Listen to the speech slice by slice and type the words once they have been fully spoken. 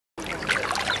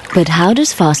But how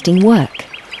does fasting work?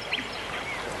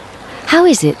 How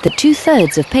is it that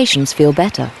 2/3 of patients feel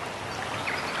better?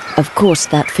 Of course,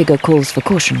 that figure calls for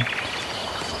caution.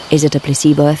 Is it a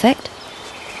placebo effect?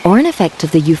 Or an effect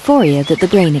of the euphoria that the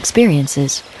brain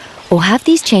experiences? Or have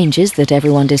these changes that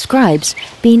everyone describes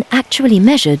been actually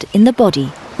measured in the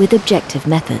body with objective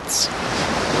methods?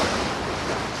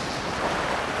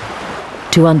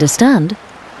 To understand,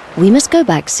 we must go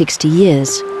back 60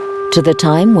 years, to the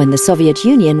time when the Soviet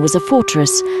Union was a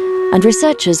fortress and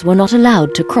researchers were not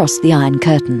allowed to cross the Iron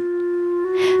Curtain.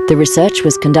 The research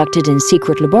was conducted in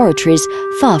secret laboratories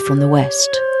far from the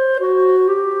West.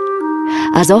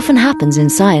 As often happens in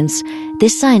science,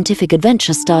 this scientific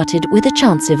adventure started with a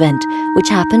chance event which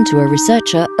happened to a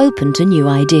researcher open to new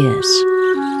ideas.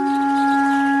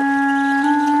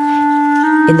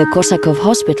 In the Korsakov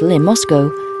Hospital in Moscow,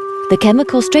 the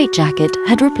chemical straitjacket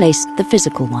had replaced the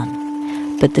physical one,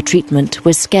 but the treatment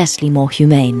was scarcely more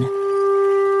humane.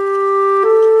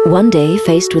 One day,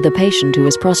 faced with a patient who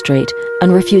was prostrate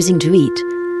and refusing to eat,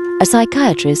 a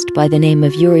psychiatrist by the name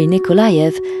of Yuri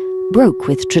Nikolaev broke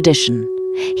with tradition.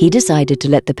 He decided to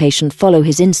let the patient follow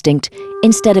his instinct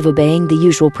instead of obeying the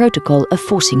usual protocol of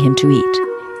forcing him to eat.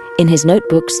 In his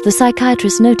notebooks, the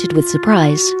psychiatrist noted with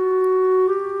surprise,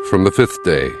 "From the 5th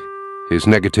day, his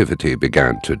negativity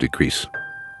began to decrease,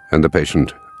 and the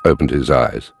patient opened his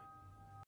eyes.